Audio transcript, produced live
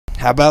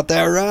How about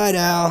that ride,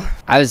 Al?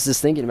 I was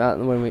just thinking about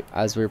it when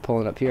as we were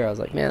pulling up here. I was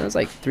like, man, it was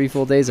like 3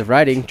 full days of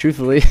riding,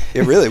 truthfully.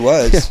 It really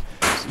was.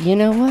 You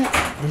know what?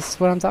 This is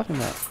what I'm talking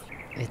about.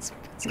 It's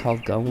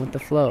called going with the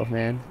flow,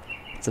 man.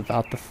 It's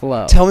about the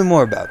flow. Tell me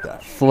more about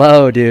that.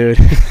 Flow, dude.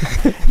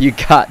 You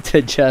got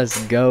to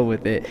just go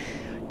with it.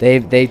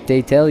 They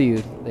tell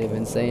you, they've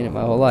been saying it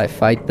my whole life.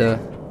 Fight the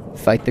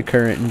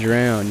current and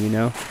drown, you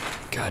know?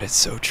 God, it's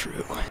so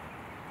true.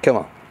 Come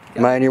on.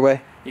 Am I in your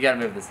way? You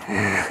gotta move this. You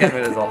gotta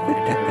move this all the way.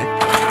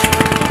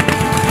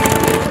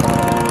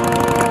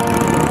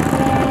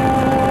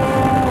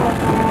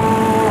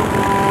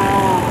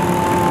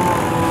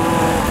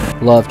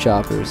 Love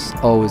choppers.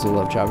 Always will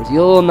love choppers.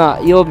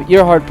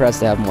 You're hard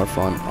pressed to have more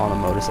fun on a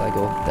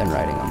motorcycle than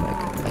riding on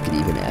like. I could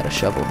even add a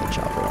shovel head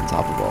chopper on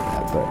top of all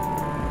that,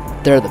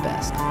 but they're the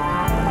best.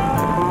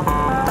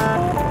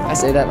 I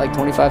say that like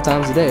 25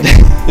 times a day.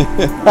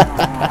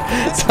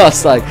 So I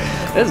was like,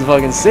 this is a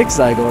fucking sick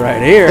cycle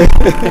right here.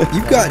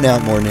 You've gotten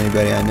out more than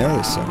anybody I know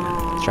this summer.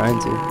 Trying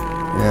to.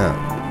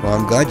 Yeah. Well,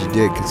 I'm glad you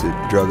did, because it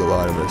drug a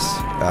lot of us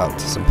out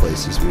to some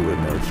places we would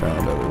have never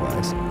found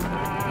otherwise.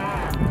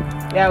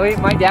 Yeah,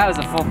 my dad was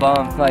a full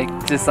bum. Like,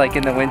 just like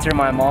in the winter,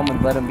 my mom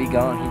would let him be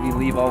gone. He'd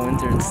leave all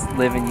winter and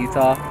live in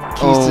Utah.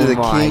 Keys to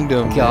the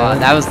kingdom, God,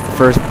 man. that was the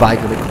first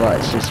bike with a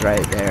clutch, just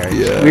right there.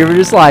 Yeah. We were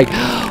just like,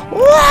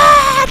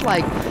 what?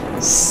 Like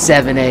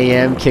 7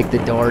 a.m. kick the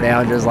door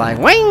down, just like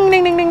wing,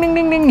 ding, ding, ding, ding,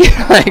 ding, ding,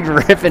 like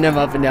ripping him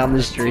up and down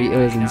the street. It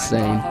was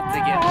insane.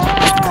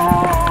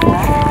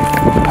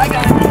 I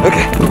got it.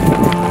 Okay.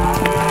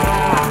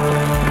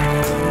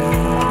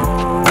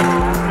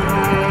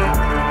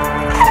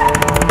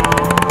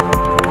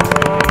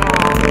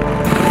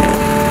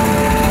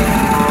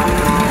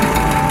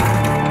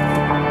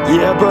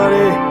 Yeah,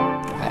 buddy.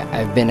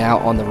 I've been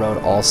out on the road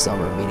all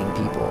summer meeting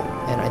people,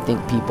 and I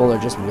think people are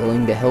just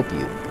willing to help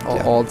you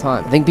all the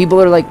time. I think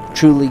people are like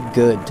truly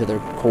good to their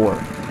core.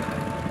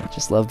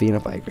 Just love being a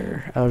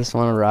biker. I just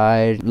want to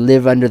ride,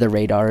 live under the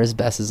radar as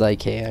best as I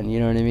can, you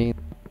know what I mean?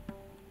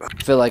 I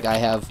feel like I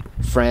have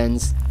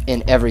friends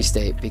in every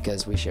state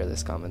because we share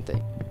this common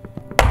thing.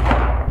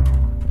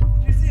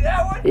 Did you see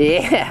that one?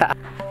 Yeah.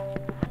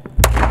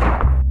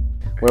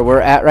 Where we're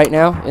at right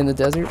now in the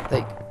desert,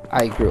 like,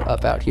 I grew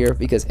up out here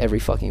because every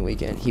fucking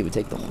weekend he would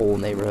take the whole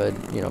neighborhood,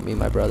 you know, me and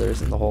my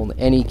brothers and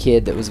any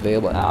kid that was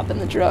available, hop in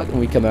the truck, and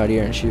we'd come out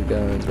here and shoot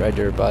guns, ride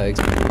dirt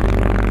bikes.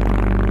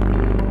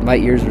 My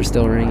ears were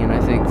still ringing, I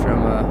think,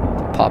 from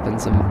popping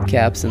some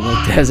caps in the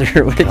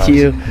desert with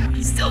you.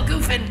 Still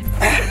goofing.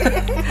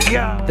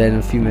 Then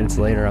a few minutes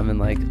later, I'm in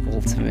like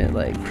ultimate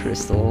like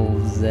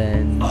crystal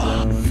zen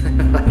zone.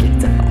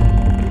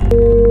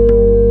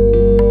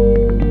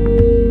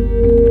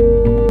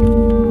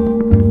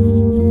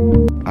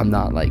 I'm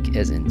not like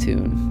as in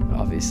tune,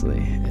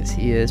 obviously, as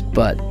he is,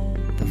 but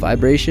the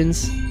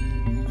vibrations,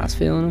 I was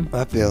feeling them.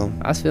 I feel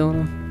him. I was feeling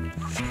them.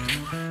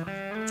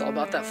 It's all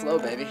about that flow,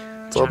 baby.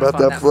 It's all about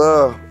that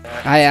flow.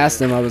 I asked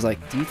him, I was like,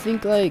 do you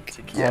think like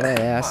all that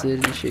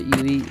acid and shit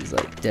you eat is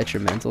like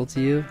detrimental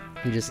to you?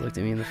 He just looked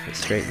at me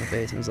straight in the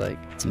face and was like,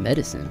 it's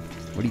medicine.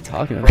 What are you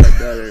talking about?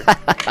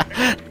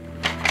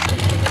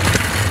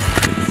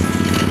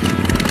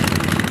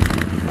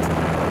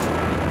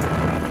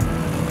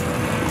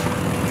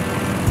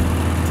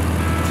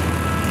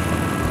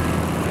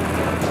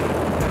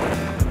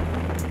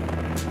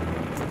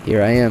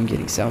 Here I am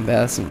getting sound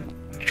baths and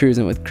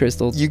cruising with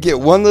crystals. You get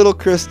one little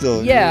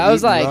crystal. Yeah, I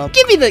was like,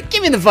 give me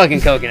the fucking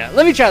coconut.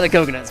 Let me try the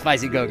coconut,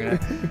 spicy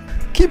coconut.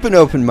 Keep an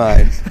open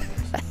mind.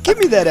 Give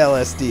me that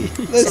LSD.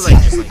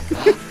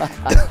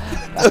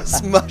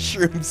 Those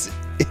mushrooms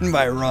in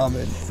my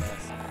ramen.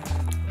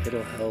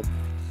 It'll help.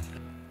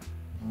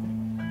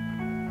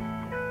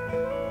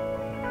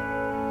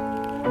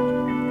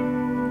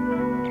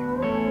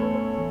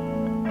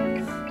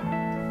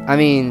 I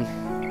mean,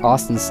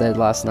 Austin said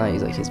last night,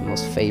 he's like, his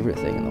most favorite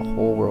thing in the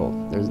whole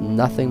world. There's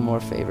nothing more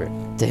favorite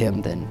to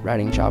him than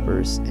riding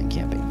choppers and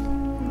camping.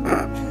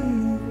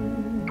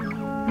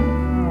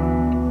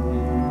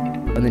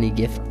 And then he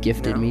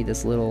gifted me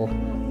this little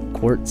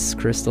quartz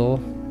crystal.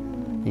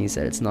 And he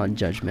said it's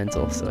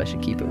non-judgmental, so I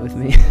should keep it with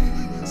me.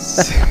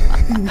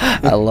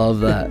 I love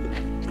that.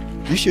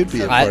 You should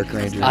be a park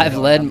ranger. I've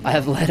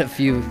led a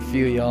few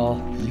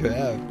y'all. You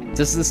have.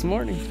 Just this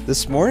morning.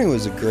 This morning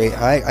was a great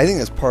hike. I think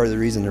that's part of the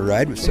reason the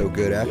ride was so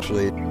good,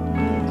 actually.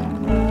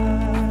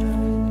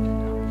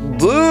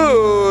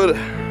 Dude!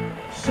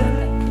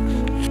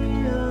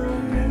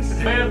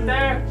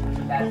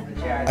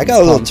 I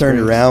got a little turned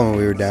around when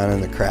we were down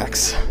in the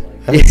cracks.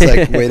 I was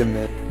like, wait a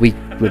minute. We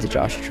went to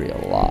Joshua Tree a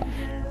lot.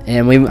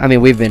 And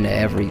we've been to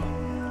every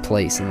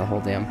place in the whole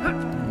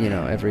damn, you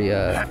know, every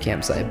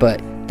campsite.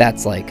 But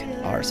that's like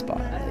our spot.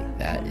 Like,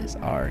 that is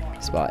our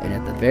spot. And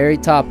at the very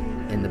top,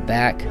 in the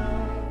back,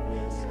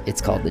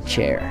 it's called the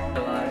chair.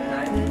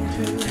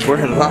 We're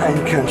in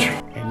lion country.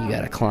 And you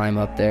gotta climb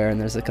up there, and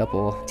there's a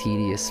couple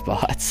tedious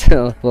spots,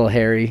 little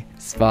hairy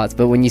spots.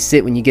 But when you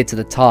get to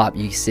the top,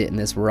 you sit in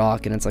this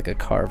rock, and it's like a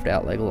carved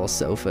out like a little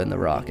sofa in the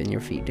rock, and your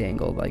feet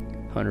dangle like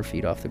 100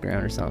 feet off the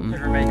ground or something.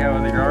 Ever make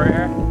out with a girl right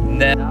here?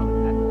 No.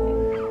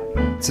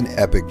 It's an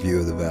epic view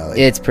of the valley.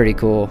 It's pretty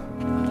cool.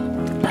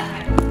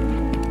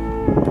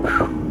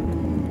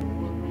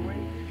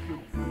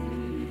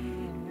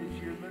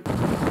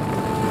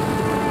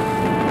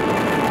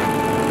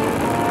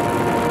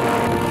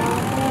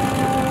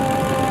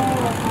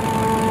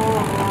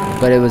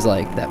 But it was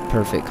like that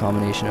perfect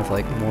combination of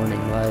like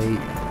morning light,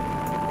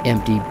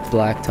 empty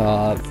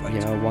blacktop, you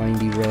know,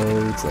 windy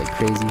roads, like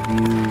crazy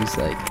views.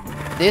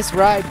 Like this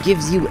ride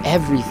gives you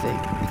everything.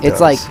 It's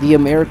like the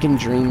American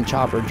dream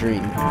chopper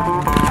dream.